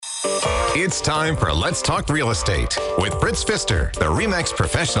It's time for Let's Talk Real Estate with Fritz Pfister, the RE/MAX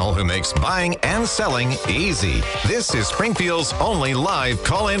professional who makes buying and selling easy. This is Springfield's only live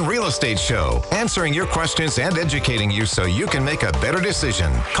call-in real estate show, answering your questions and educating you so you can make a better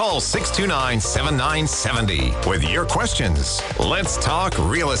decision. Call 629-7970 with your questions. Let's Talk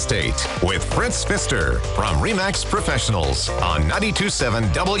Real Estate with Fritz Pfister from RE/MAX Professionals on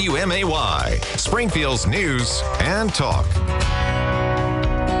 92.7 WMAY, Springfield's News and Talk.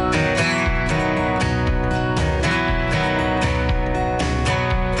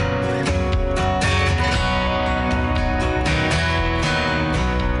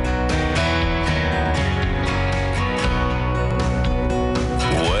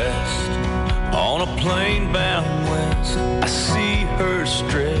 Plane bound west, I see her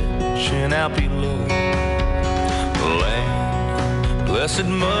stretching out below. Land, blessed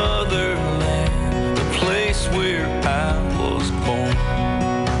motherland, the place where I was born.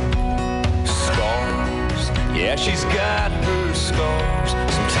 Scars, yeah, she's got her scars.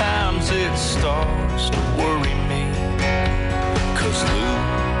 Sometimes it starts to worry me, 'cause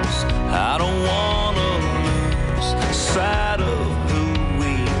lose, I don't wanna lose sight of who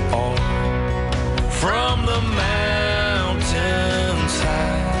we are. From the mountains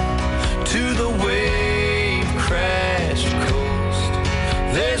high to the wave-crashed coast,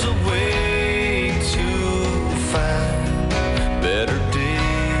 there's a way to find better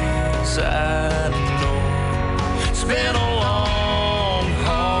days, I know. It's been a long,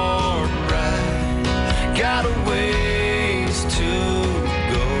 hard ride, got a ways to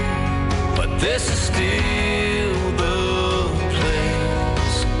go, but this is still the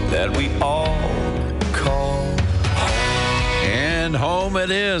place that we all and home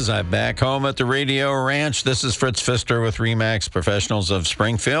it is. I'm back home at the Radio Ranch. This is Fritz Pfister with RE/MAX Professionals of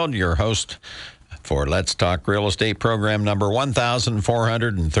Springfield, your host for Let's Talk Real Estate program number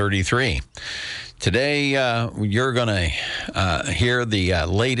 1433. Today, you're going to hear the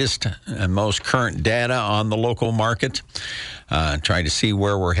latest and most current data on the local market, try to see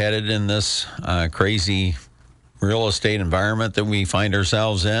where we're headed in this crazy real estate environment that we find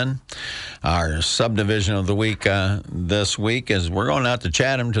ourselves in. Our subdivision of the week this week is we're going out to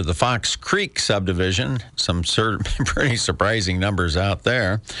Chatham to the Fox Creek subdivision. Some pretty surprising numbers out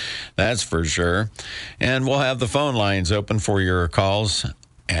there, that's for sure. And we'll have the phone lines open for your calls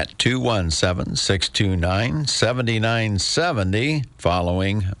at 217-629-7970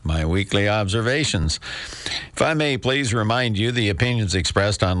 following my weekly observations. If I may please remind you, the opinions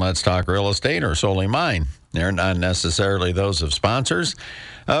expressed on Let's Talk Real Estate are solely mine. They're not necessarily those of sponsors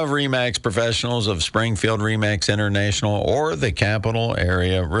of RE/MAX Professionals of Springfield, RE/MAX International, or the Capital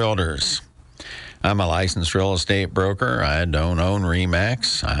Area Realtors. I'm a licensed real estate broker. I don't own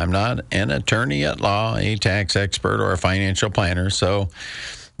RE/MAX. I'm not an attorney at law, a tax expert, or a financial planner. So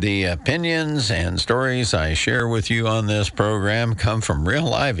the opinions and stories I share with you on this program come from real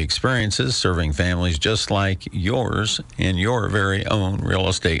life experiences serving families just like yours in your very own real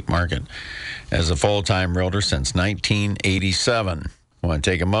estate market. As a full-time realtor since 1987. I want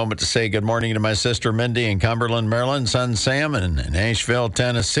to take a moment to say good morning to my sister Mindy in Cumberland, Maryland, son Sam in Nashville,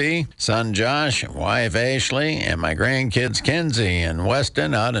 Tennessee, son Josh, wife Ashley, and my grandkids Kenzie and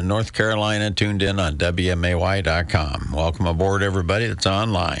Weston out in North Carolina, tuned in on WMAY.com. Welcome aboard, everybody that's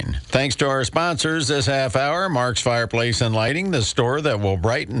online. Thanks to our sponsors this half hour, Mark's Fireplace and Lighting, the store that will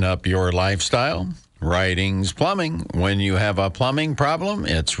brighten up your lifestyle. Writings Plumbing. When you have a plumbing problem,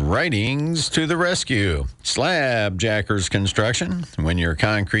 it's Writings to the rescue. Slab Jackers Construction. When your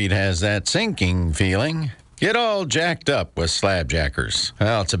concrete has that sinking feeling, get all jacked up with Slab Jackers.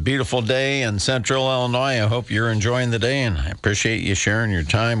 Well, it's a beautiful day in Central Illinois. I hope you're enjoying the day, and I appreciate you sharing your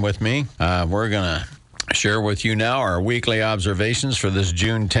time with me. We're going to share with you now our weekly observations for this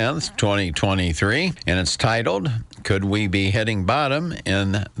June 10th, 2023, and it's titled, Could We Be Hitting Bottom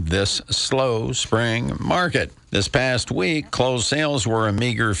in This Slow Spring Market? This past week, closed sales were a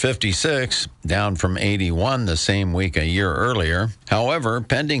meager 56, down from 81 the same week a year earlier. However,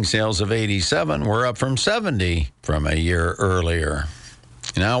 pending sales of 87 were up from 70 from a year earlier.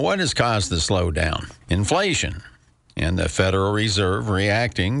 Now, what has caused the slowdown? Inflation. And the Federal Reserve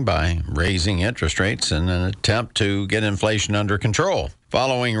reacting by raising interest rates in an attempt to get inflation under control.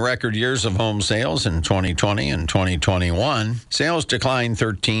 Following record years of home sales in 2020 and 2021, sales declined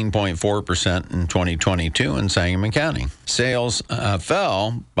 13.4% in 2022 in Sangamon County. Sales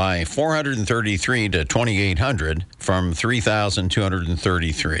fell by 433 to 2,800 from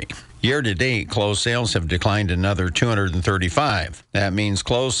 3,233. Year-to-date, closed sales have declined another 235. That means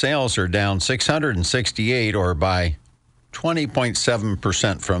closed sales are down 668, or by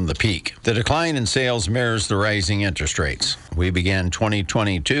 20.7% from the peak. The decline in sales mirrors the rising interest rates. We began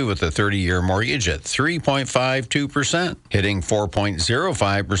 2022 with a 30-year mortgage at 3.52%, hitting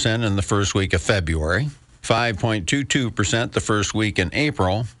 4.05% in the first week of February, 5.22% the first week in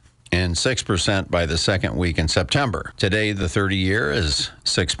April, and 6% by the second week in September. Today, the 30-year is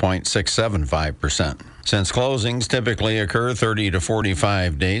 6.675%. Since closings typically occur 30 to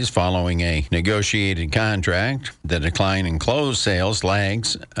 45 days following a negotiated contract, the decline in closed sales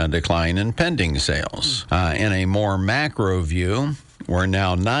lags a decline in pending sales. In a more macro view, we're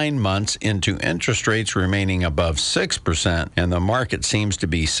now 9 months into interest rates remaining above 6%, and the market seems to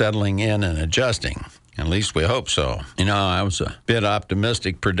be settling in and adjusting. At least we hope so. I was a bit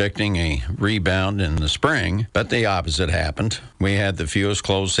optimistic predicting a rebound in the spring, but the opposite happened. We had the fewest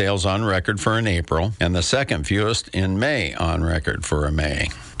closed sales on record for an April, and the second fewest in May on record for a May.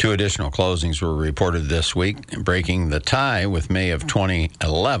 2 additional closings were reported this week, breaking the tie with May of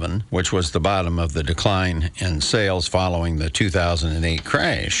 2011, which was the bottom of the decline in sales following the 2008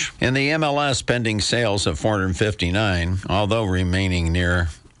 crash. In the MLS, pending sales of 459, although remaining near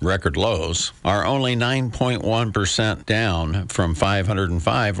record lows, are only 9.1% down from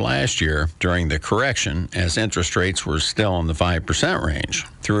 505 last year during the correction, as interest rates were still in the 5% range.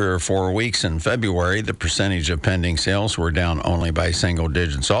 3 or 4 weeks in February, the percentage of pending sales were down only by single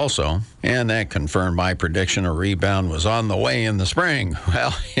digits also, and that confirmed my prediction a rebound was on the way in the spring.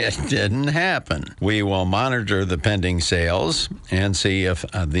 Well, it didn't happen. We will monitor the pending sales and see if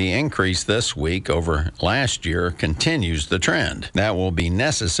the increase this week over last year continues the trend. That will be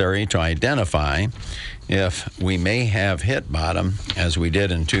necessary to identify if we may have hit bottom, as we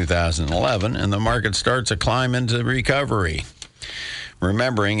did in 2011, and the market starts a climb into recovery.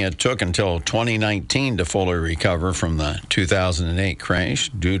 Remembering it took until 2019 to fully recover from the 2008 crash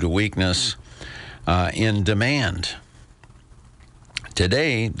due to weakness in demand.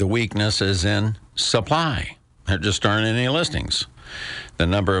 Today, the weakness is in supply. There just aren't any listings. The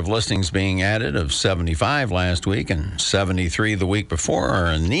number of listings being added of 75 last week and 73 the week before are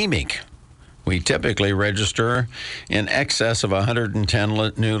anemic. We typically register in excess of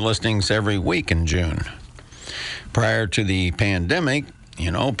 110 new listings every week in June. Prior to the pandemic,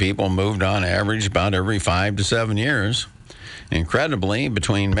 people moved on average about every 5 to 7 years. Incredibly,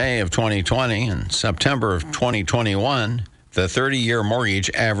 between May of 2020 and September of 2021, the 30-year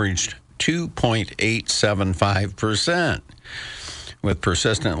mortgage averaged 2.875%. With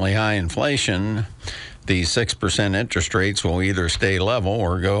persistently high inflation, the 6% interest rates will either stay level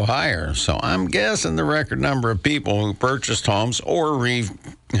or go higher. So I'm guessing the record number of people who purchased homes or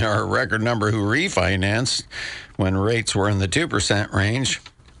record number who refinanced when rates were in the 2% range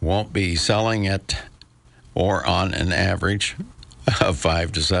won't be selling at or on an average of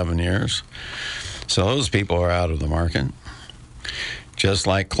 5 to 7 years. So those people are out of the market. Just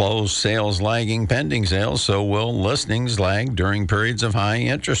like closed sales lagging pending sales, so will listings lag during periods of high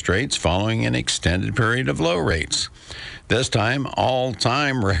interest rates following an extended period of low rates. This time,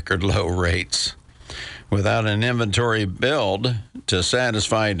 all-time record low rates. Without an inventory build to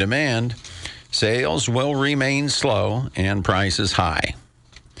satisfy demand, sales will remain slow and prices high.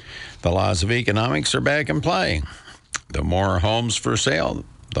 The laws of economics are back in play. The more homes for sale,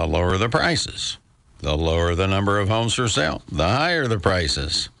 the lower the prices. The lower the number of homes for sale, the higher the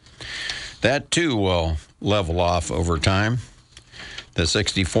prices. That, too, will level off over time. The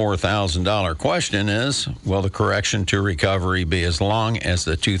 $64,000 question is, will the correction to recovery be as long as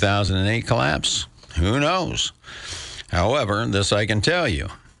the 2008 collapse? Who knows? However, this I can tell you.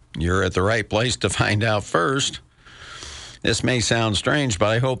 You're at the right place to find out first. This may sound strange, but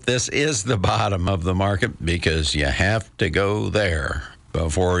I hope this is the bottom of the market, because you have to go there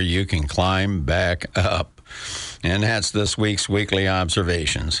before you can climb back up. And that's this week's Weekly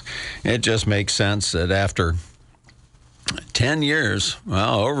Observations. It just makes sense that after 10 years,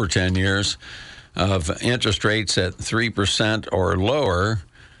 over 10 years of interest rates at 3% or lower,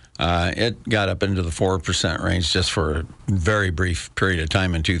 it got up into the 4% range just for a very brief period of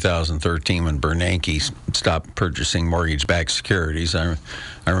time in 2013 when Bernanke stopped purchasing mortgage-backed securities. I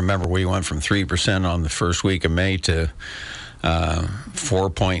remember we went from 3% on the first week of May to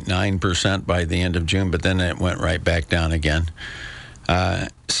 4.9% by the end of June, but then it went right back down again.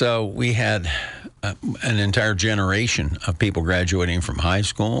 So we had an entire generation of people graduating from high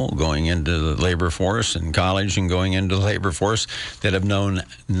school, going into the labor force and college and going into the labor force that have known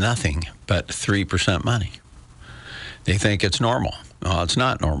nothing but 3% money. They think it's normal. Well, it's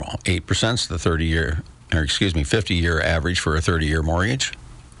not normal. 8% is the 50-year average for a 30-year mortgage.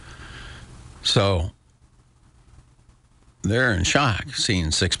 So they're in shock seeing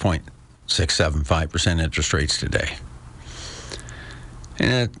 6.675% interest rates today.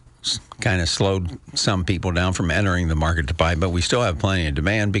 And it's kind of slowed some people down from entering the market to buy, but we still have plenty of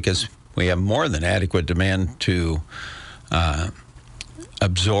demand because we have more than adequate demand to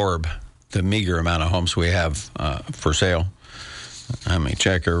absorb the meager amount of homes we have for sale. Let me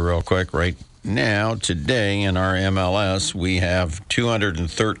check here real quick. Right now, today in our MLS, we have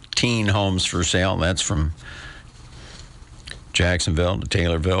 213 homes for sale. That's from Jacksonville to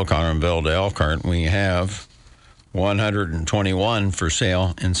Taylorville, Connersville to Elkhart. We have 121 for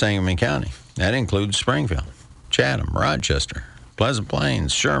sale in Sangamon County. That includes Springfield, Chatham, Rochester, Pleasant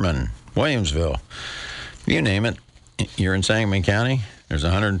Plains, Sherman, Williamsville. You name it, you're in Sangamon County, there's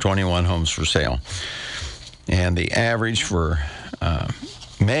 121 homes for sale. And the average for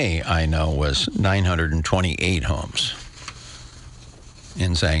May, I know, was 928 homes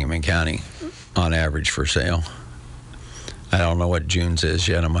in Sangamon County on average for sale. I don't know what June's is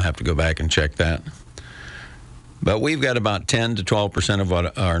yet. I'm going to have to go back and check that. But we've got about 10 to 12% of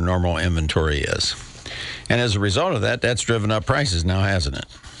what our normal inventory is. And as a result of that, that's driven up prices now, hasn't it?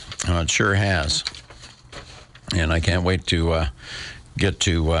 It sure has. And I can't wait to get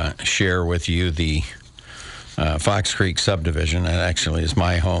to share with you the Fox Creek subdivision. That actually is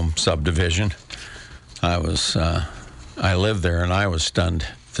my home subdivision. I lived there, and I was stunned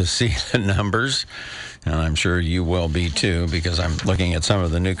to see the numbers. And I'm sure you will be too, because I'm looking at some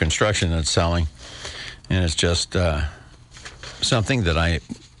of the new construction that's selling. And it's just something that I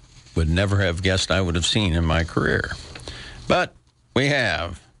would never have guessed I would have seen in my career. But we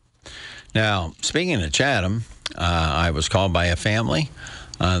have. Now, speaking of Chatham, I was called by a family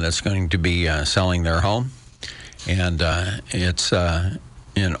that's going to be selling their home. And it's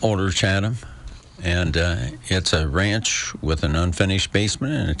in Older Chatham. And it's a ranch with an unfinished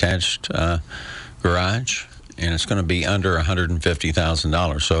basement and attached garage. And it's going to be under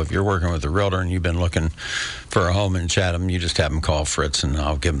 $150,000. So if you're working with a realtor and you've been looking for a home in Chatham, you just have them call Fritz and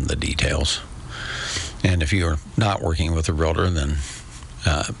I'll give them the details. And if you're not working with a realtor, then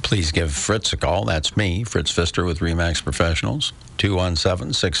please give Fritz a call. That's me, Fritz Pfister with RE/MAX Professionals,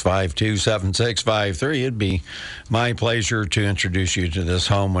 217-652-7653. It'd be my pleasure to introduce you to this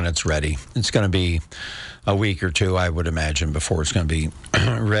home when it's ready. It's going to be a week or two, I would imagine, before it's going to be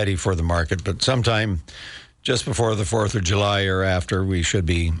ready for the market. But sometime just before the 4th of July or after, we should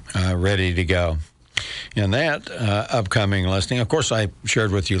be ready to go. In that upcoming listing, of course, I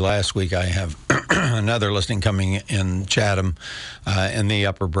shared with you last week, I have another listing coming in Chatham in the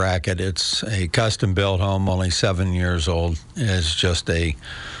upper bracket. It's a custom-built home, only 7 years old. It's just a,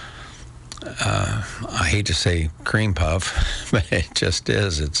 I hate to say cream puff, but it just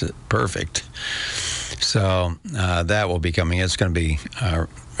is. It's perfect. So that will be coming. It's going to be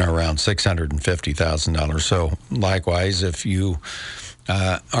around $650,000. So likewise, if you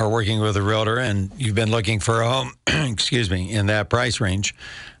are working with a realtor and you've been looking for a home, in that price range,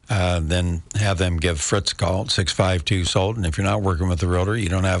 then have them give Fritz a call at 652-SOLD. And if you're not working with a realtor, you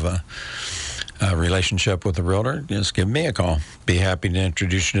don't have a relationship with a realtor, just give me a call. Be happy to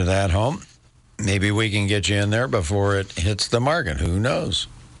introduce you to that home. Maybe we can get you in there before it hits the market. Who knows?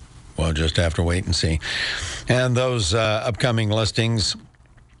 We'll just have to wait and see. And those upcoming listings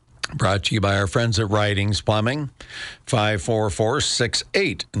brought to you by our friends at Ridings Plumbing,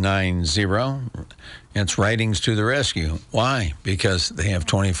 544-6890. It's Ridings to the rescue. Why? Because they have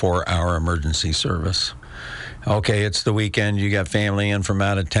 24-hour emergency service. Okay, it's the weekend. You got family in from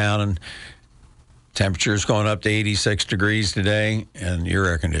out of town, and temperature's going up to 86 degrees today, and your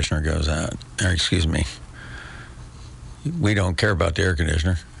air conditioner goes out. We don't care about the air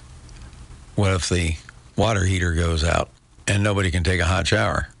conditioner. What if the water heater goes out and nobody can take a hot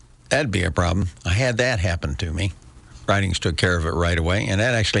shower? That'd be a problem. I had that happen to me. Ridings took care of it right away, and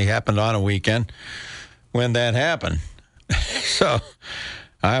that actually happened on a weekend when that happened. So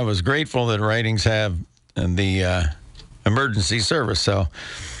I was grateful that Ridings have the emergency service. So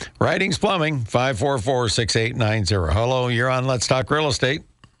Ridings Plumbing, 544-6890. Hello, you're on Let's Talk Real Estate.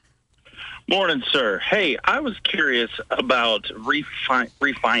 Morning, sir. Hey, I was curious about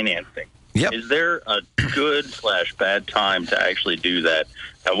refinancing. Yep. Is there a good/bad time to actually do that?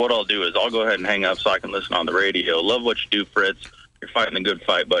 And what I'll do is I'll go ahead and hang up so I can listen on the radio. Love what you do, Fritz. You're fighting a good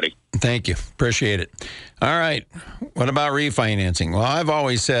fight, buddy. Thank you. Appreciate it. All right. What about refinancing? Well, I've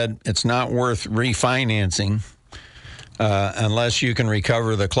always said it's not worth refinancing unless you can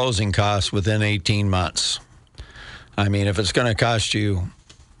recover the closing costs within 18 months. I mean, if it's going to cost you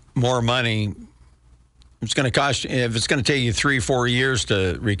more money, if it's going to take you 3-4 years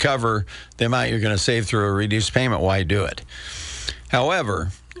to recover the amount you're going to save through a reduced payment, why do it? However,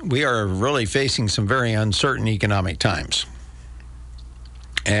 we are really facing some very uncertain economic times.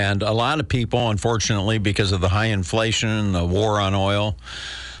 And a lot of people, unfortunately, because of the high inflation, the war on oil,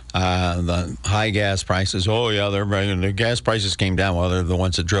 the high gas prices. Oh, yeah, the gas prices came down. Well, they're the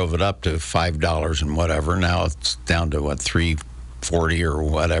ones that drove it up to $5 and whatever. Now it's down to, what, $3.40 or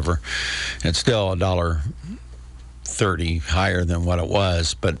whatever. It's still $1.30 higher than what it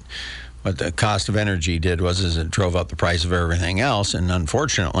was. But what the cost of energy did was it drove up the price of everything else. And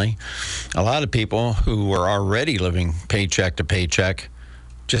unfortunately, a lot of people who were already living paycheck to paycheck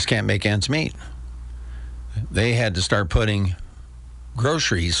just can't make ends meet. They had to start putting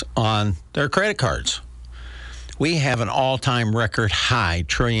groceries on their credit cards. We have an all-time record high $1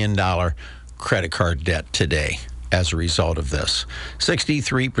 trillion credit card debt today as a result of this.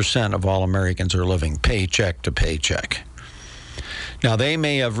 63% of all Americans are living paycheck to paycheck. Now, they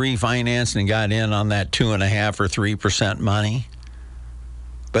may have refinanced and got in on that 2.5% or 3% money,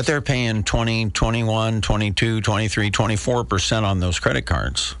 but they're paying 20, 21, 22, 23, 24% on those credit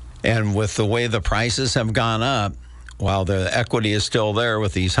cards. And with the way the prices have gone up, while the equity is still there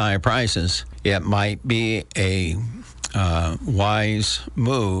with these high prices, it might be a wise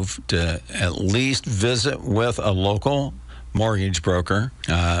move to at least visit with a local mortgage broker,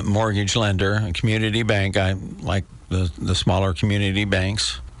 mortgage lender, a community bank. I like the smaller community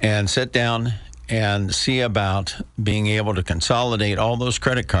banks, and sit down and see about being able to consolidate all those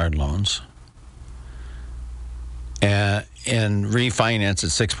credit card loans and refinance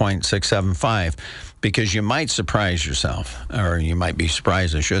at 6.675, because you might surprise yourself, or you might be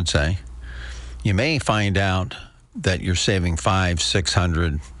surprised, I should say. You may find out that you're saving $500,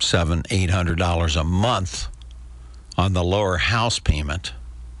 $600, $700, $800 a month on the lower house payment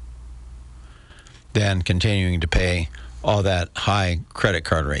than continuing to pay all that high credit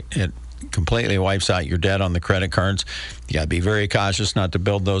card rate. It completely wipes out your debt on the credit cards. You got to be very cautious not to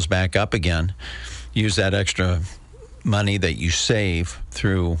build those back up again. Use that extra money that you save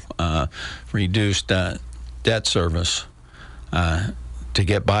through reduced debt service to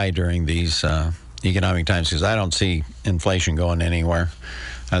get by during these economic times, because I don't see inflation going anywhere.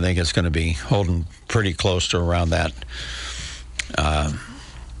 I think it's going to be holding pretty close to around that.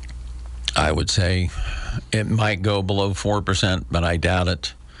 I would say it might go below 4%, but I doubt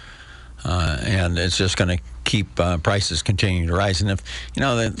it. And it's just going to keep prices continuing to rise. And if,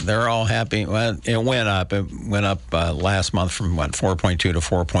 they're all happy, well, it went up. It went up last month from, 4.2 to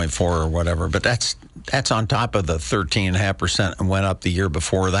 4.4 or whatever. But that's on top of the 13.5% and went up the year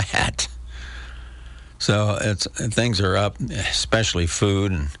before that. So things are up, especially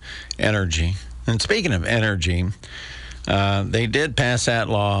food and energy. And speaking of energy, they did pass that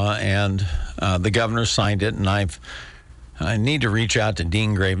law, and the governor signed it. And I need to reach out to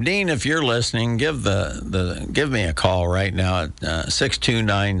Dean Grave. Dean, if you're listening, give me a call right now at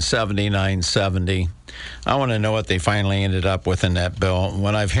 629-7970. I want to know what they finally ended up with in that bill.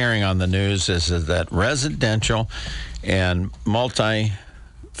 What I'm hearing on the news is that residential and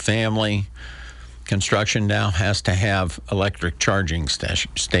multi-family construction now has to have electric charging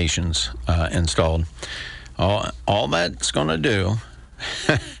stations installed. All that's going to do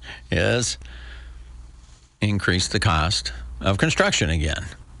is increase the cost of construction again.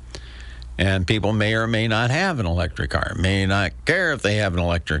 And people may or may not have an electric car, may not care if they have an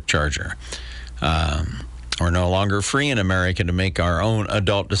electric charger. We're no longer free in America to make our own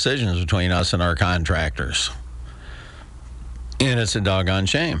adult decisions between us and our contractors. And it's a doggone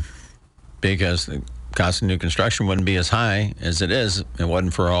shame, because the cost of new construction wouldn't be as high as it is if it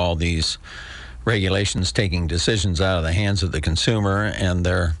wasn't for all these regulations taking decisions out of the hands of the consumer and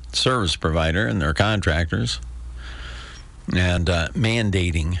their service provider and their contractors, and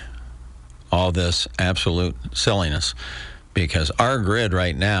mandating all this absolute silliness, because our grid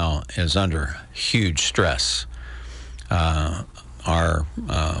right now is under huge stress. Our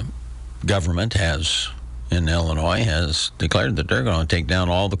government in Illinois has declared that they're going to take down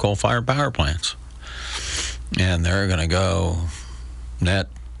all the coal-fired power plants, and they're going to go net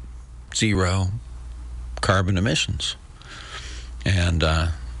zero carbon emissions. And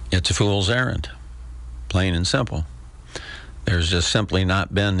it's a fool's errand, plain and simple. There's just simply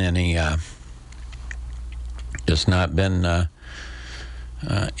not been any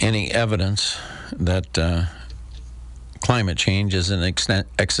any evidence that climate change is an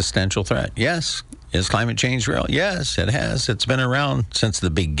existential threat. Yes. Is climate change real? Yes, it has. It's been around since the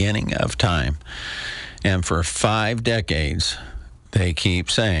beginning of time. And for 5 decades, they keep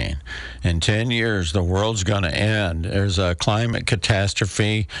saying, in 10 years, the world's going to end. There's a climate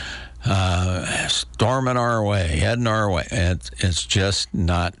catastrophe storming our way, heading our way. It's just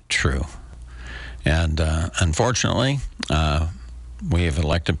not true. And unfortunately, we have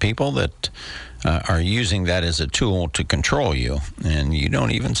elected people that are using that as a tool to control you, and you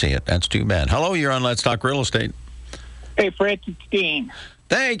don't even see it. That's too bad. Hello, you're on Let's Talk Real Estate. Hey, Fritz, it's Dean.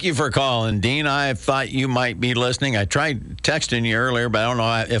 Thank you for calling, Dean. I thought you might be listening. I tried texting you earlier, but I don't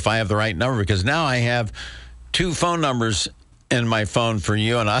know if I have the right number, because now I have two phone numbers in my phone for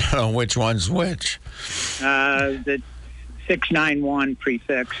you, and I don't know which one's which. The 691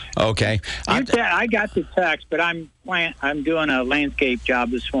 prefix. Okay. I got the text, but I'm doing a landscape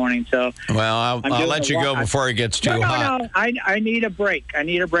job this morning, so. Well, I'll let you go before it gets too hot. No. I need a break.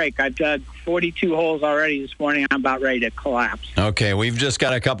 I've dug 42 holes already this morning. I'm about ready to collapse. Okay, we've just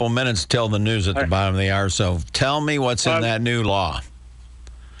got a couple minutes till the news at the bottom of the hour, so tell me what's in that new law.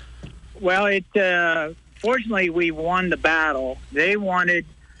 Well, fortunately, we won the battle. They wanted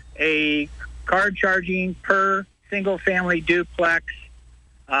a car charging per single-family duplex,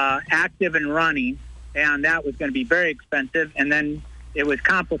 active and running, and that was going to be very expensive. And then it was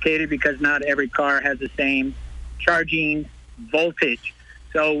complicated because not every car has the same charging voltage.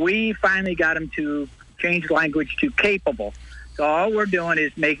 So we finally got them to change language to capable. So all we're doing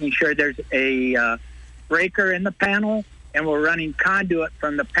is making sure there's a breaker in the panel, and we're running conduit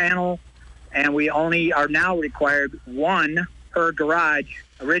from the panel, and we only are now required one per garage.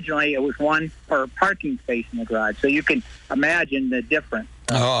 Originally, it was one per parking space in the garage. So you can imagine the difference.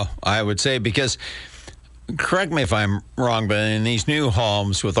 I would say, because, correct me if I'm wrong, but in these new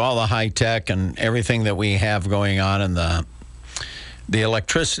homes with all the high tech and everything that we have going on, and the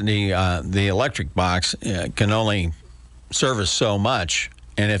electricity, the electric box can only service so much.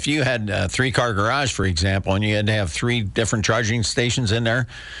 And if you had a 3-car garage, for example, and you had to have 3 different charging stations in there,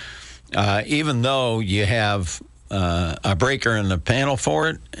 even though you have a breaker in the panel for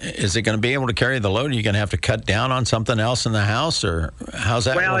it, is it going to be able to carry the load? Are you going to have to cut down on something else in the house, or how's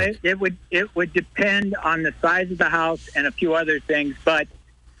that work? It would depend on the size of the house and a few other things. But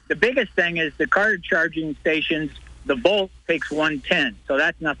the biggest thing is the car charging stations, the volt takes 110, so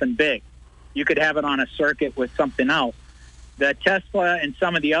that's nothing big. You could have it on a circuit with something else. The Tesla and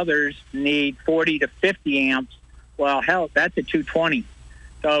some of the others need 40 to 50 amps. Well, hell, that's a 220.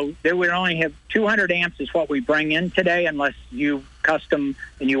 So they would only have 200 amps is what we bring in today, unless you custom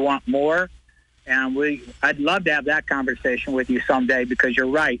and you want more. And I'd love to have that conversation with you someday, because you're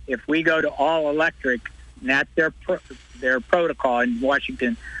right. If we go to all electric, and that's their protocol in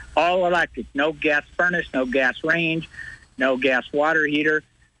Washington, all electric, no gas furnace, no gas range, no gas water heater,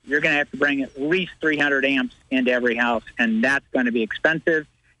 you're going to have to bring at least 300 amps into every house, and that's going to be expensive.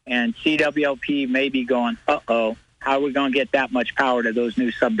 And CWLP may be going, uh-oh, how are we going to get that much power to those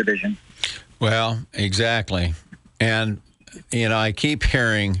new subdivisions? Well, exactly. And, I keep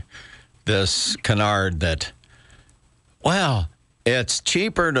hearing this canard that, well, it's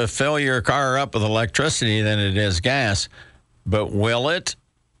cheaper to fill your car up with electricity than it is gas, but will it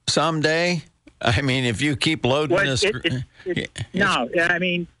someday? I mean, if you keep loading this... No, I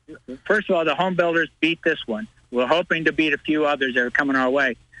mean, first of all, the home builders beat this one. We're hoping to beat a few others that are coming our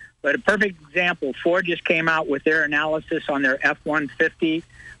way. But a perfect example, Ford just came out with their analysis on their F-150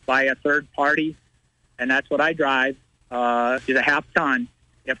 by a third party, and that's what I drive, is a half ton.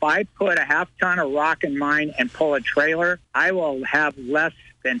 If I put a half ton of rock in mine and pull a trailer, I will have less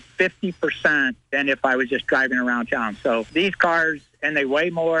than 50% than if I was just driving around town. So these cars, and they weigh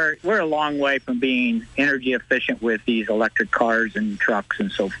more. We're a long way from being energy efficient with these electric cars and trucks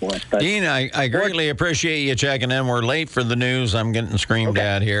and so forth. But Dean, I greatly appreciate you checking in. We're late for the news. I'm getting screamed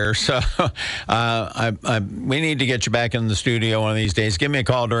at here. So we need to get you back in the studio one of these days. Give me a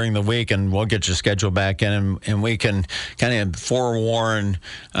call during the week, and we'll get you scheduled back in, and we can kind of forewarn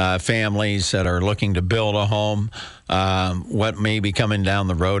families that are looking to build a home what may be coming down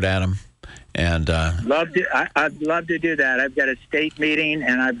the road at them. And I'd love to do that. I've got a state meeting,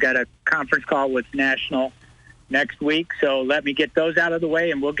 and I've got a conference call with National next week. So let me get those out of the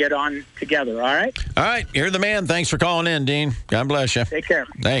way, and we'll get on together. All right? All right. You're the man. Thanks for calling in, Dean. God bless you. Take care.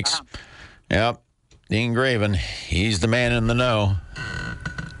 Thanks. Yep. Dean Graven. He's the man in the know.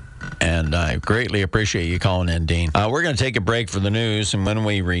 And I greatly appreciate you calling in, Dean. We're going to take a break for the news, and when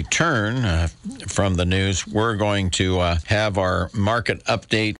we return from the news, we're going to have our market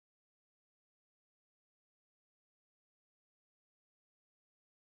update.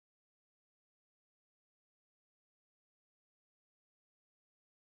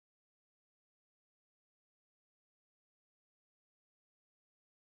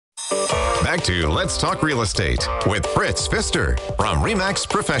 Back to Let's Talk Real Estate with Fritz Pfister from RE/MAX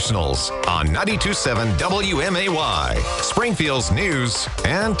Professionals on 92.7 WMAY, Springfield's News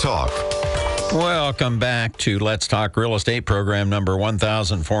and Talk. Welcome back to Let's Talk Real Estate, program number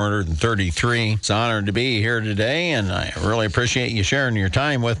 1433. It's an honor to be here today, and I really appreciate you sharing your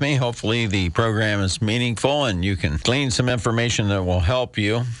time with me. Hopefully the program is meaningful and you can glean some information that will help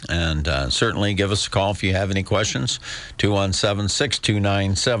you. And certainly give us a call if you have any questions,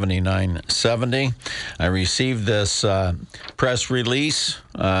 217-629-7970. I received this press release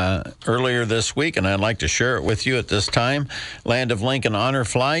earlier this week, and I'd like to share it with you at this time. Land of Lincoln Honor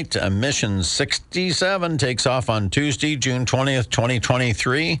Flight, Mission 67, takes off on Tuesday, June 20th,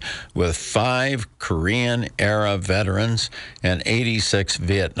 2023, with 5 Korean-era veterans and 86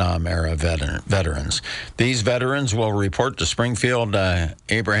 Vietnam-era veterans. These veterans will report to Springfield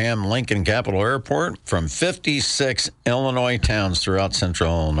Abraham Lincoln Capital Airport from 56 Illinois towns throughout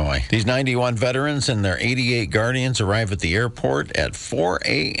central Illinois. These 91 veterans and their 88 guardians arrive at the airport at 4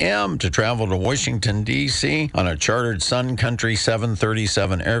 a.m. to travel to Washington, D.C. on a chartered Sun Country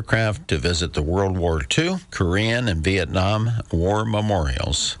 737 aircraft to visit the World War II, Korean, and Vietnam War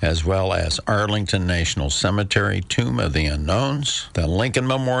memorials, as well as Arlington National Cemetery, Tomb of the Unknowns, the Lincoln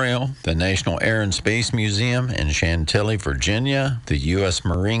Memorial, the National Air and Space Museum in Chantilly, Virginia, the U.S.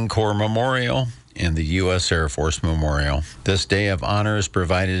 Marine Corps Memorial, and the U.S. Air Force Memorial. This day of honor is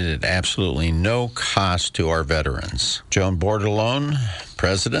provided at absolutely no cost to our veterans. Joan Bordelon,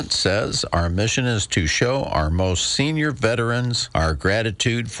 President, says, "Our mission is to show our most senior veterans our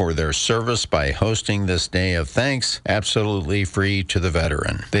gratitude for their service by hosting this day of thanks absolutely free to the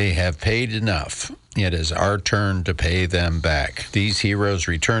veteran. They have paid enough. It is our turn to pay them back." These heroes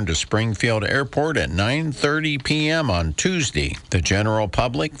return to Springfield Airport at 9:30 p.m. on Tuesday. The general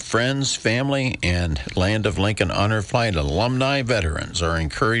public, friends, family, and Land of Lincoln Honor Flight alumni veterans are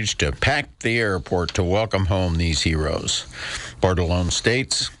encouraged to pack the airport to welcome home these heroes. Bordelon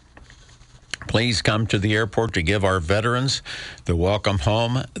states, "Please come to the airport to give our veterans the welcome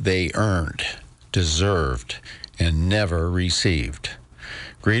home they earned, deserved, and never received."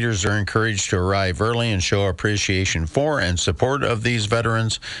 Greeters are encouraged to arrive early and show appreciation for and support of these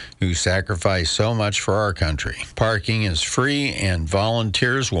veterans who sacrifice so much for our country. Parking is free, and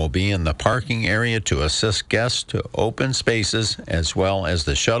volunteers will be in the parking area to assist guests to open spaces, as well as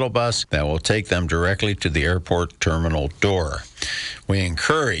the shuttle bus that will take them directly to the airport terminal door. We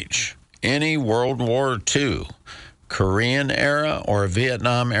encourage any World War II, Korean-era, or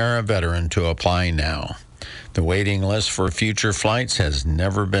Vietnam-era veteran to apply now. The waiting list for future flights has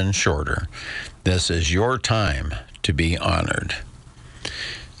never been shorter. This is your time to be honored.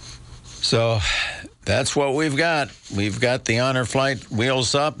 So that's what we've got. We've got the honor flight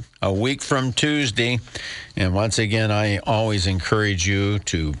Wheels Up a week from Tuesday. And once again, I always encourage you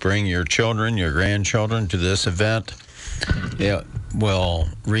to bring your children, your grandchildren to this event. It will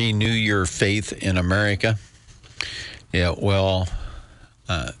renew your faith in America. It will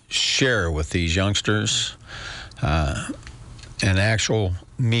share with these youngsters an actual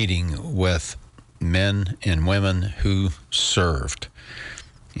meeting with men and women who served.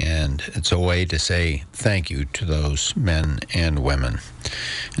 And it's a way to say thank you to those men and women.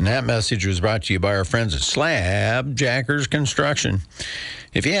 And that message was brought to you by our friends at Slab Jackers Construction.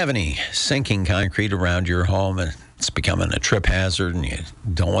 If you have any sinking concrete around your home and it's becoming a trip hazard and you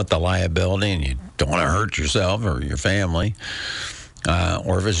don't want the liability and you don't want to hurt yourself or your family,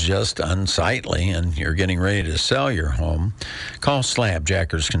 or if it's just unsightly and you're getting ready to sell your home, call Slab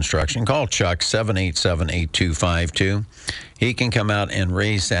Jackers Construction. Call Chuck, 787-8252. He can come out and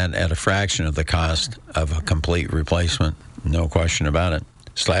raise that at a fraction of the cost of a complete replacement. No question about it.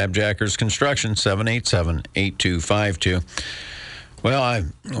 Slab Jackers Construction, 787-8252. Well,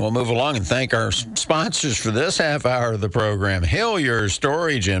 we'll move along and thank our sponsors for this half hour of the program. Hillier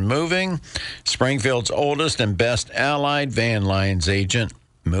Storage and Moving, Springfield's oldest and best allied van lines agent,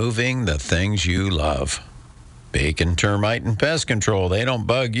 moving the things you love. Bacon Termite and Pest Control, they don't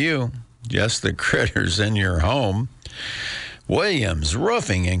bug you, just the critters in your home. Williams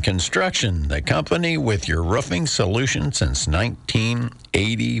Roofing and Construction, the company with your roofing solution since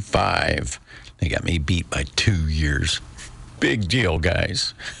 1985. They got me beat by 2 years. Big deal,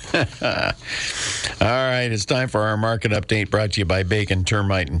 guys. All right, it's time for our market update brought to you by Bacon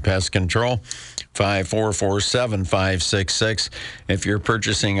Termite and Pest Control. 544-7566. If you're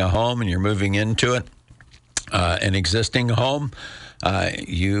purchasing a home and you're moving into it, an existing home,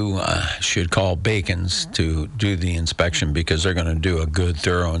 you should call Bacon's to do the inspection, because they're going to do a good,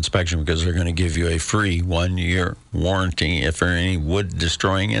 thorough inspection, because they're going to give you a free 1-year warranty if there are any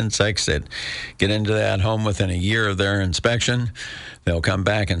wood-destroying insects that get into that home within a year of their inspection. They'll come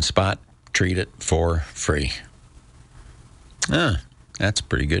back and spot treat it for free. That's a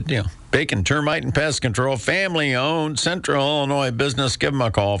pretty good deal. Bacon Termite and Pest Control, family-owned Central Illinois business. Give them a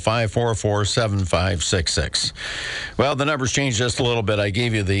call, 544-7566. Well, the numbers changed just a little bit. I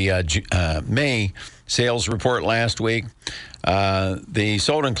gave you the May sales report last week. The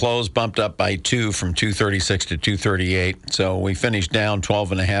sold and closed bumped up by 2 from 236 to 238. So we finished down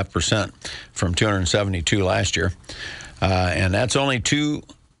 12.5% from 272 last year. And that's only 2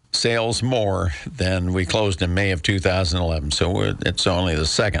 sales more than we closed in May of 2011. So it's only the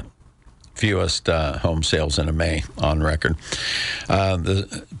second fewest home sales in a May on record.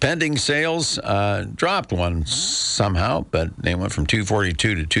 The pending sales dropped one somehow, but they went from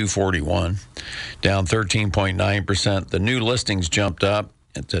 242 to 241, down 13.9%. The new listings jumped up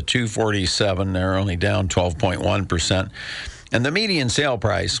to 247. They're only down 12.1%. And the median sale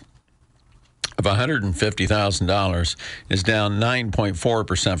price of $150,000 is down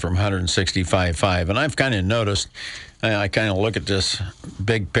 9.4% from 165.5. And I've kind of noticed, I kind of look at this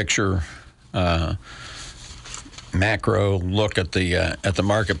big picture, macro look at the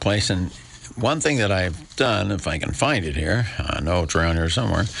marketplace, and one thing that I've done, if I can find it here, I know it's around here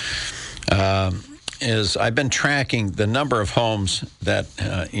somewhere, is I've been tracking the number of homes that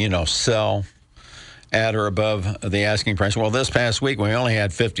sell at or above the asking price. Well, this past week, we only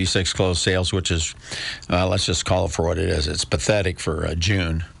had 56 closed sales, which is, let's just call it for what it is. It's pathetic for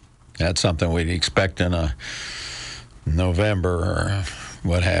June. That's something we'd expect in a November or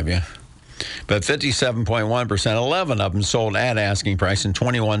what have you. But 57.1%, 11 of them sold at asking price and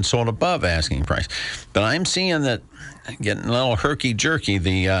 21 sold above asking price. But I'm seeing that getting a little herky-jerky,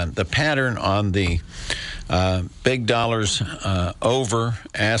 the pattern on the big dollars over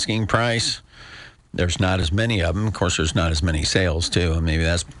asking price. There's not as many of them. Of course, there's not as many sales, too. And maybe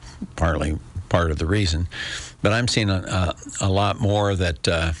that's partly part of the reason. But I'm seeing a lot more that,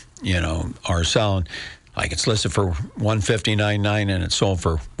 are selling. Like it's listed for $159.9 and it's sold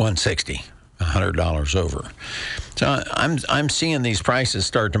for $160, $100 over. So I'm seeing these prices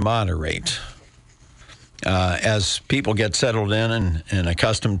start to moderate. As people get settled in and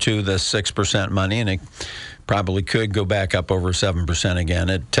accustomed to the 6% money, and it probably could go back up over 7% again.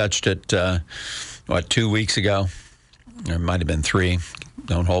 It touched it, 2 weeks ago? It might have been 3.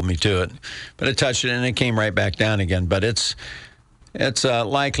 Don't hold me to it. But it touched it, and it came right back down again. But it's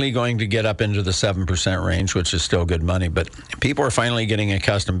likely going to get up into the 7% range, which is still good money. But people are finally getting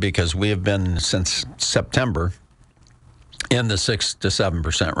accustomed because we have been, since September, in the 6 to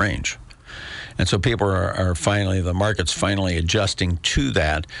 7% range. And so people are finally, the market's finally adjusting to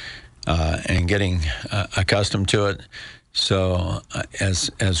that and getting accustomed to it. So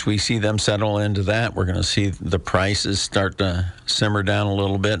as we see them settle into that, we're going to see the prices start to simmer down a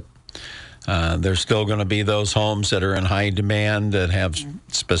little bit. There's still going to be those homes that are in high demand that have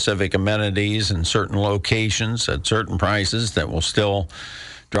specific amenities in certain locations at certain prices that will still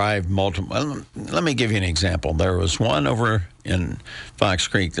drive multiple. Let me give you an example. There was one over in Fox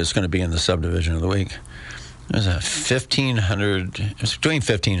Creek that's going to be in the subdivision of the week. There's a 1,500, it's between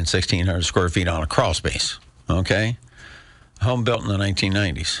 1,500 and 1,600 square feet on a crawl space, okay? Home built in the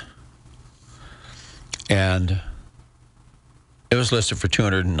 1990s. And it was listed for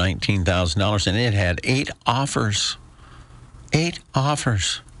 $219,000, and it had 8 offers. 8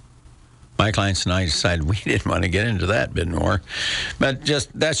 offers. My clients and I decided we didn't want to get into that bit more. But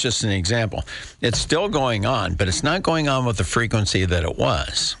that's just an example. It's still going on, but it's not going on with the frequency that it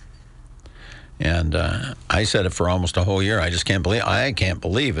was. And I said it for almost a whole year. I can't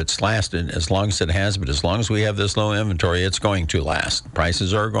believe it's lasted as long as it has. But as long as we have this low inventory, it's going to last.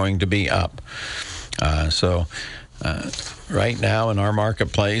 Prices are going to be up. Right now in our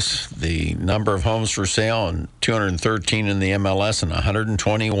marketplace, the number of homes for sale, and 213 in the MLS and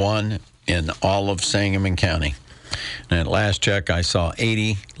 121 in all of Sangamon County. And at last check, I saw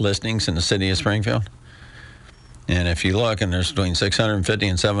 80 listings in the city of Springfield. And if you look, and there's between 650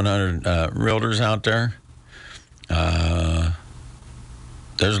 and 700 realtors out there, there's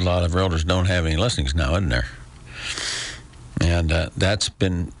a lot of realtors don't have any listings now, isn't there? And that's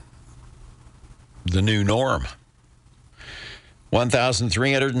been the new norm.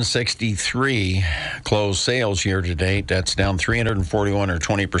 1,363 closed sales year to date. That's down 341 or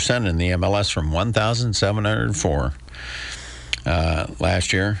 20% in the MLS from 1,704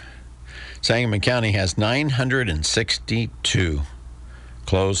 last year. Sangamon County has 962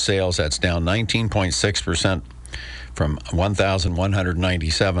 closed sales. That's down 19.6% from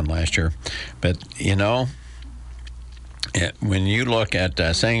 1,197 last year. But, when you look at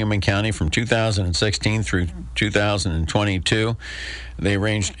Sangamon County from 2016 through 2022, they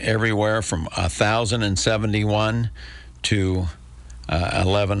ranged everywhere from 1,071 to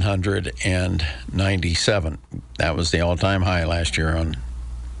 1,197. That was the all-time high last year on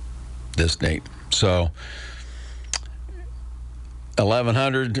this date. So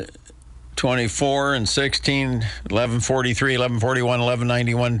 1,124 and 16, 1,143, 1,141,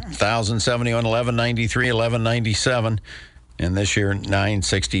 1,191, 1,071, 1,193, 1,197, and this year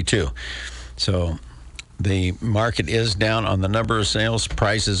 962. So the market is down on the number of sales.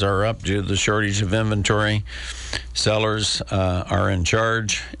 Prices are up due to the shortage of inventory. Sellers are in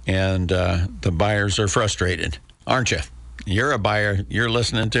charge, and the buyers are frustrated. Aren't you? You're a buyer. You're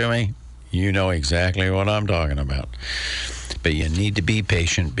listening to me. You know exactly what I'm talking about. But you need to be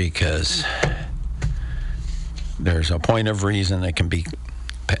patient because there's a point of reason that can be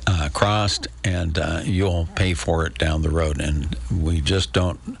crossed, and you'll pay for it down the road. And we just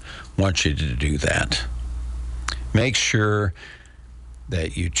don't want you to do that. Make sure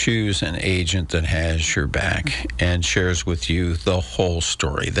that you choose an agent that has your back and shares with you the whole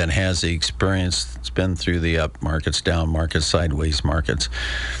story, that has the experience, that's been through the up markets, down markets, sideways markets.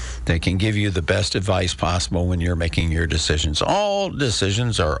 They can give you the best advice possible when you're making your decisions. All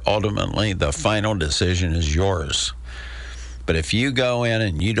decisions are ultimately, the final decision is yours. But if you go in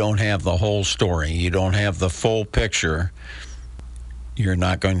and you don't have the whole story, you don't have the full picture, you're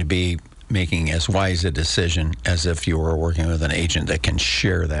not going to be making as wise a decision as if you were working with an agent that can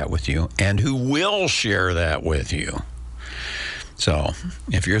share that with you and who will share that with you. So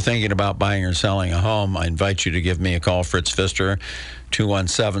if you're thinking about buying or selling a home, I invite you to give me a call, Fritz Pfister,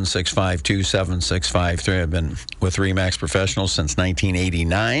 217-652-7653. I've been with RE/MAX Professionals since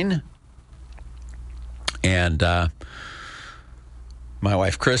 1989. And my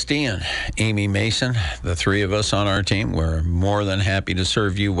wife, Christy, and Amy Mason, the three of us on our team, we're more than happy to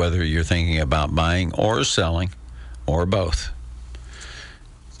serve you, whether you're thinking about buying or selling or both,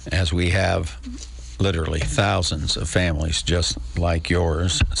 as we have literally thousands of families just like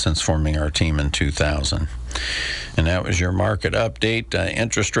yours since forming our team in 2000. And that was your market update,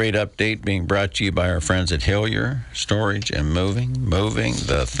 interest rate update, being brought to you by our friends at Hillier Storage and Moving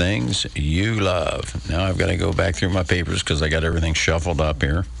the things you love. Now I've got to go back through my papers because I got everything shuffled up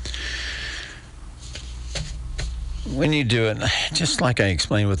here. When you do it, just like I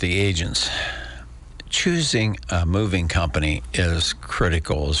explained with the agents, choosing a moving company is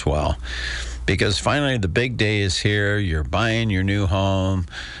critical as well. Because finally the big day is here. You're buying your new home.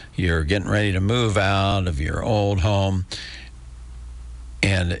 You're getting ready to move out of your old home.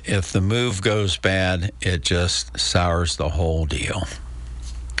 And if the move goes bad, it just sours the whole deal.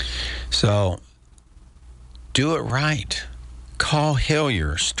 So do it right. Call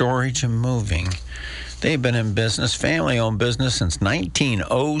Hillier Storage and Moving. They've been in business, family-owned business, since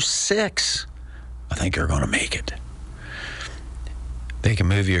 1906. I think they're going to make it. They can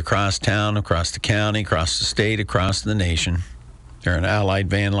move you across town, across the county, across the state, across the nation. They're an Allied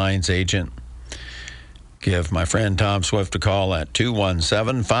Van Lines agent. Give my friend Tom Swift a call at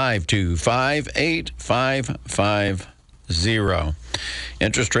 217-525-8550.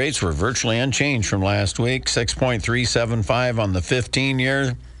 Interest rates were virtually unchanged from last week. 6.375 on the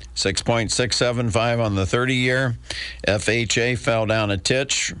 15-year, 6.675 on the 30-year. FHA fell down a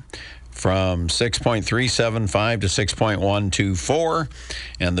titch from 6.375 to 6.124,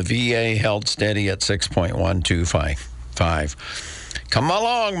 and the VA held steady at 6.125. Come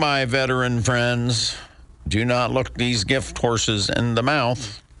along, my veteran friends. Do not look these gift horses in the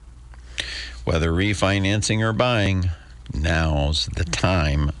mouth. Whether refinancing or buying, now's the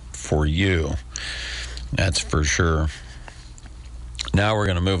time for you. That's for sure. Now we're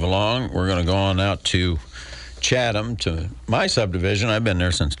going to move along. We're going to go on out to Chatham, to my subdivision. I've been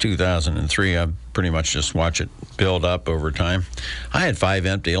there since 2003. I pretty much just watch it build up over time. I had 5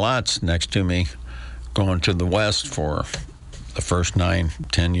 empty lots next to me going to the west for the first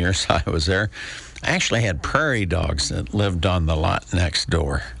 9-10 years I was there. I actually had prairie dogs that lived on the lot next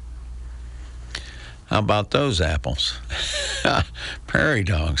door. How about those apples? Prairie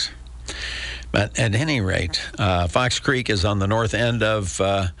dogs. But at any rate, Fox Creek is on the north end of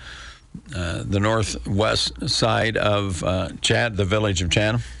the northwest side of the village of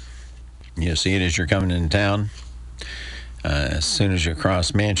Chatham. You see it as you're coming in town. As soon as you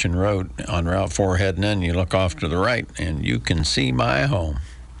cross Mansion Road on Route 4 heading in, you look off to the right, and you can see my home.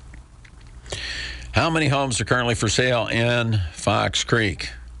 How many homes are currently for sale in Fox Creek?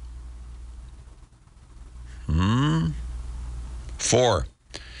 4.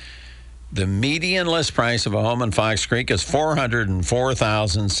 The median list price of a home in Fox Creek is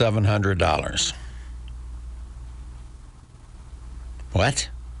 $404,700. What?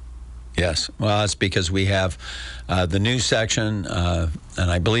 Yes. Well, that's because we have the new section, and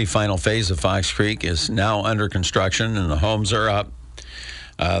I believe final phase of Fox Creek is now under construction, and the homes are up.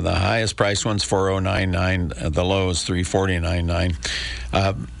 The highest price one's $409.9. The low is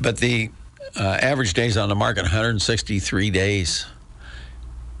 $349.9. But the average days on the market, 163 days.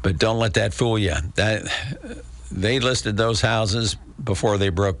 But don't let that fool you. They listed those houses before they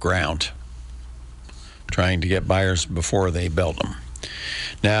broke ground, trying to get buyers before they built them.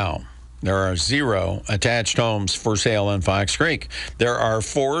 Now, there are 0 attached homes for sale in Fox Creek. There are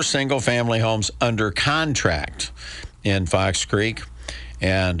 4 single-family homes under contract in Fox Creek,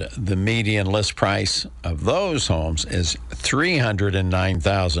 and the median list price of those homes is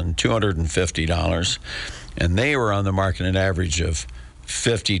 $309,250, and they were on the market an average of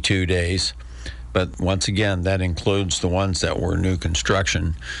 52 days. But once again, that includes the ones that were new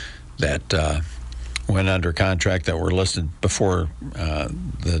construction that went under contract that were listed before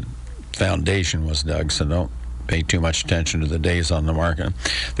the foundation was dug, so don't pay too much attention to the days on the market.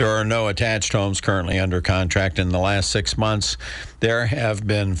 There are no attached homes currently under contract. In the last 6 months, there have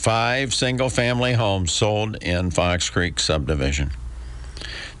been 5 single-family homes sold in Fox Creek subdivision.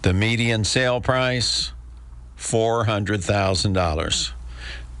 The median sale price, $400,000.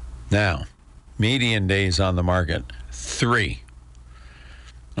 Now, median days on the market, 3.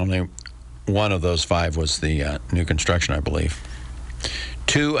 Only one of those 5 was the new construction, I believe.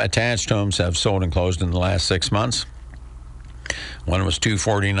 2 attached homes have sold and closed in the last 6 months. One was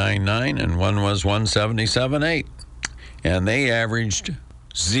 $249.9 and one was $177.8. And they averaged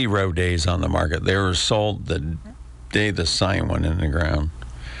 0 days on the market. They were sold the day the sign went in the ground.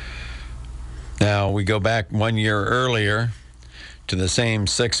 Now, we go back 1 year earlier to the same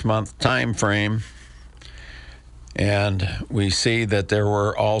 6-month time frame, and we see that there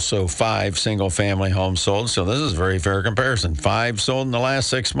were also 5 single-family homes sold. So this is a very fair comparison. 5 sold in the last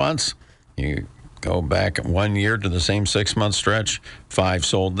 6 months. You go back 1 year to the same 6-month stretch, 5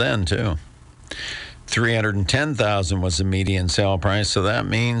 sold then, too. $310,000 was the median sale price, so that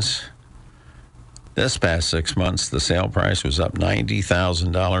means this past 6 months, the sale price was up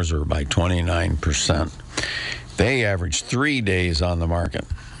 $90,000, or by 29%. They averaged 3 days on the market.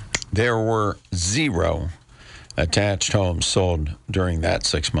 There were 0 attached homes sold during that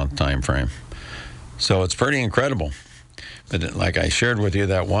 6-month time frame. So it's pretty incredible. But like I shared with you,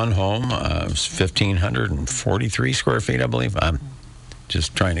 that one home was 1,543 square feet, I believe. I'm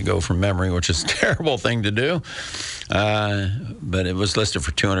just trying to go from memory, which is a terrible thing to do. But it was listed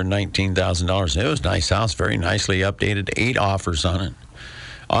for $219,000. It was a nice house, very nicely updated, 8 offers on it,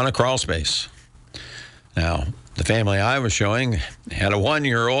 on a crawl space. Now, the family I was showing had a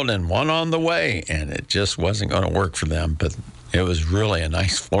 1-year-old and one on the way, and it just wasn't going to work for them. But it was really a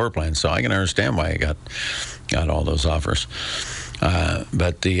nice floor plan, so I can understand why I got all those offers.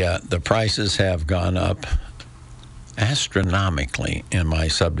 But the prices have gone up astronomically in my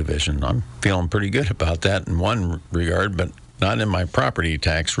subdivision. I'm feeling pretty good about that in one regard, but not in my property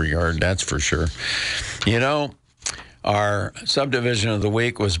tax regard, that's for sure. You know, our subdivision of the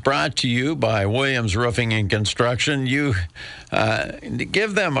week was brought to you by Williams Roofing and Construction. You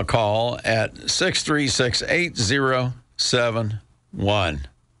give them a call at 636-8071.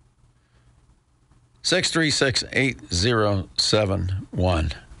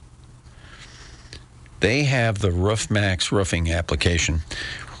 636-8071. They have the RoofMax roofing application.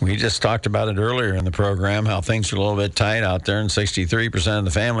 We just talked about it earlier in the program, how things are a little bit tight out there, and 63% of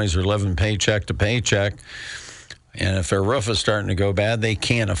the families are living paycheck to paycheck. And if their roof is starting to go bad, they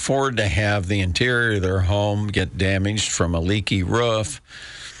can't afford to have the interior of their home get damaged from a leaky roof,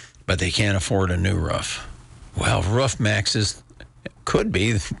 but they can't afford a new roof. Well, RoofMax could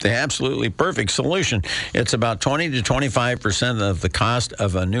be the absolutely perfect solution. It's about 20 to 25% of the cost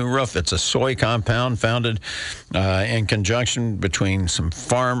of a new roof. It's a soy compound founded in conjunction between some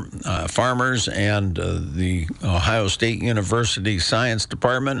farmers and the Ohio State University Science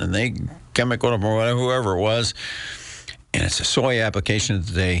Department, and they chemical or whoever it was. And it's a soy application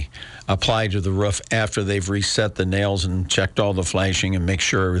that they apply to the roof after they've reset the nails and checked all the flashing and make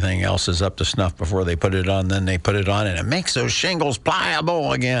sure everything else is up to snuff before they put it on. Then they put it on, and it makes those shingles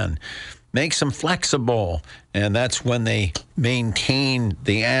pliable again, makes them flexible. And that's when they maintain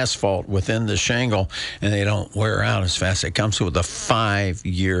the asphalt within the shingle, and they don't wear out as fast. It comes with a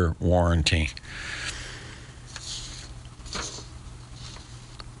 5-year warranty.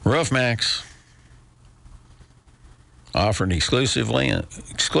 RoofMax, offered exclusively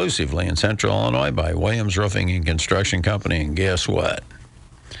in Central Illinois by Williams Roofing and Construction Company. And guess what?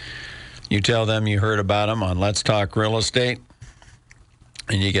 You tell them you heard about them on Let's Talk Real Estate,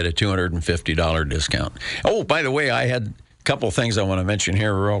 and you get a $250 discount. Oh, by the way, I had a couple things I want to mention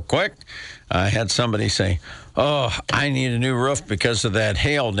here real quick. I had somebody say, oh, I need a new roof because of that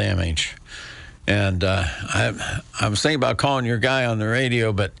hail damage. And I was thinking about calling your guy on the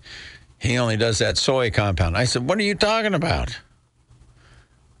radio, but he only does that soy compound. I said, what are you talking about?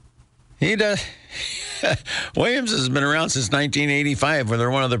 He does. Williams has been around since 1985, where they're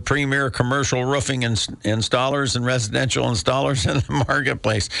one of the premier commercial roofing installers and residential installers in the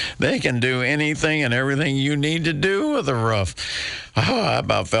marketplace. They can do anything and everything you need to do with a roof. Oh, I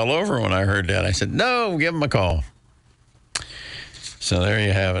about fell over when I heard that. I said, no, give them a call. So there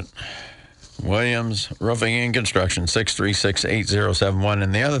you have it. Williams Roofing and Construction, 636-8071.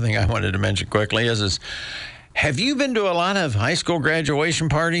 And the other thing I wanted to mention quickly is have you been to a lot of high school graduation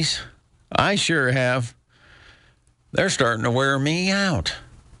parties? I sure have. They're starting to wear me out.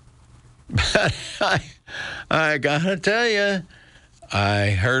 But I got to tell you,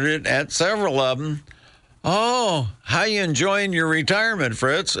 I heard it at several of them. Oh, how you enjoying your retirement,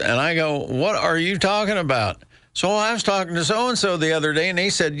 Fritz? And I go, what are you talking about? So I was talking to so-and-so the other day, and they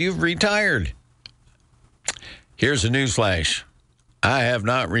said, you've retired. Here's a newsflash. I have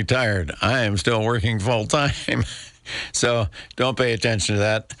not retired. I am still working full-time. So don't pay attention to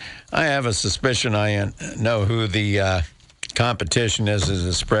that. I have a suspicion I know who the competition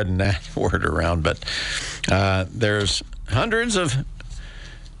is spreading that word around. But there's hundreds of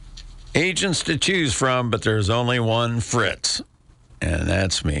agents to choose from, but there's only one Fritz. And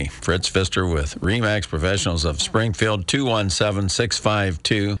that's me, Fritz Pfister with RE/MAX Professionals of Springfield,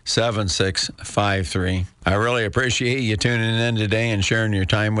 217-652-7653. I really appreciate you tuning in today and sharing your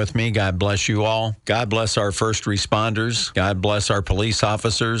time with me. God bless you all. God bless our first responders. God bless our police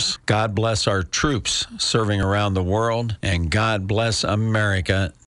officers. God bless our troops serving around the world. And God bless America